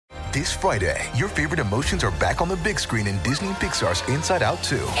This Friday, your favorite emotions are back on the big screen in Disney and Pixar's Inside Out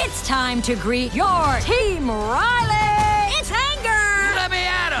 2. It's time to greet your Team Riley! It's anger! Let me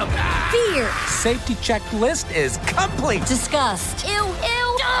at him! Fear! Safety checklist is complete! Disgust! Ew,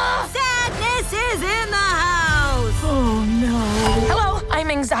 ew! Sadness is in the house! Oh, no. Hello, I'm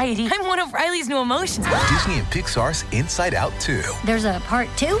anxiety. I'm one of Riley's new emotions. Disney and Pixar's Inside Out 2. There's a part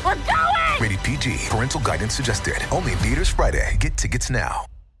 2? We're going! Rated PG. Parental guidance suggested. Only in theaters Friday. Get tickets now.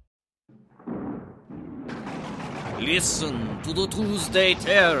 Listen to the Tuesday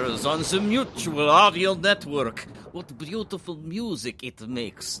Terrors on the Mutual Audio Network. What beautiful music it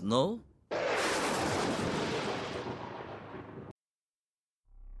makes, no?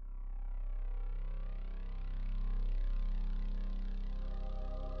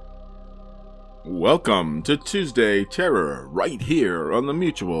 Welcome to Tuesday Terror, right here on the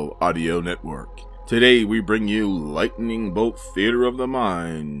Mutual Audio Network. Today we bring you Lightning Bolt Theater of the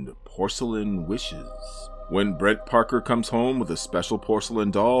Mind, Porcelain Wishes. When Brent Parker comes home with a special porcelain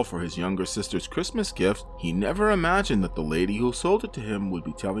doll for his younger sister's Christmas gift, he never imagined that the lady who sold it to him would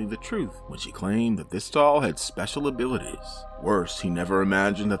be telling the truth when she claimed that this doll had special abilities. Worse, he never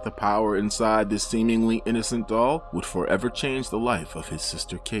imagined that the power inside this seemingly innocent doll would forever change the life of his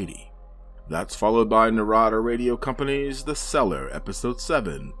sister Katie. That's followed by Narada Radio Company's The Cellar, Episode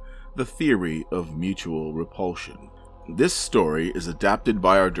 7, The Theory of Mutual Repulsion. This story is adapted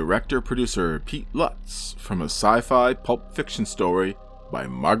by our director-producer Pete Lutz from a sci-fi pulp fiction story by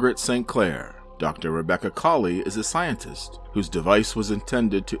Margaret St. Clair. Dr. Rebecca Cawley is a scientist whose device was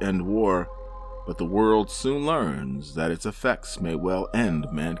intended to end war, but the world soon learns that its effects may well end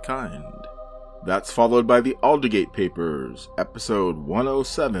mankind. That's followed by the Aldergate Papers, Episode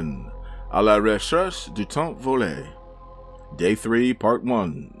 107, À la recherche du temps volé. Day 3, Part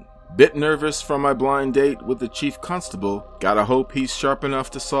 1. Bit nervous from my blind date with the chief constable. Gotta hope he's sharp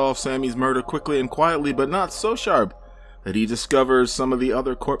enough to solve Sammy's murder quickly and quietly, but not so sharp that he discovers some of the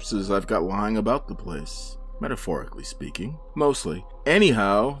other corpses I've got lying about the place. Metaphorically speaking. Mostly.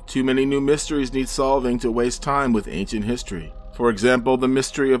 Anyhow, too many new mysteries need solving to waste time with ancient history. For example, the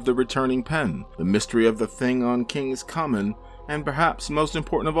mystery of the returning pen, the mystery of the thing on King's Common, and perhaps most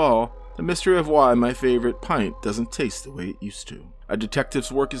important of all, the mystery of why my favorite pint doesn't taste the way it used to. A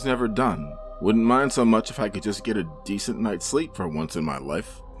detective's work is never done. Wouldn't mind so much if I could just get a decent night's sleep for once in my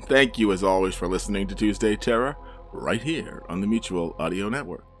life. Thank you as always for listening to Tuesday Terror, right here on the Mutual Audio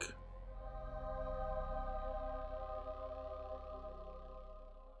Network.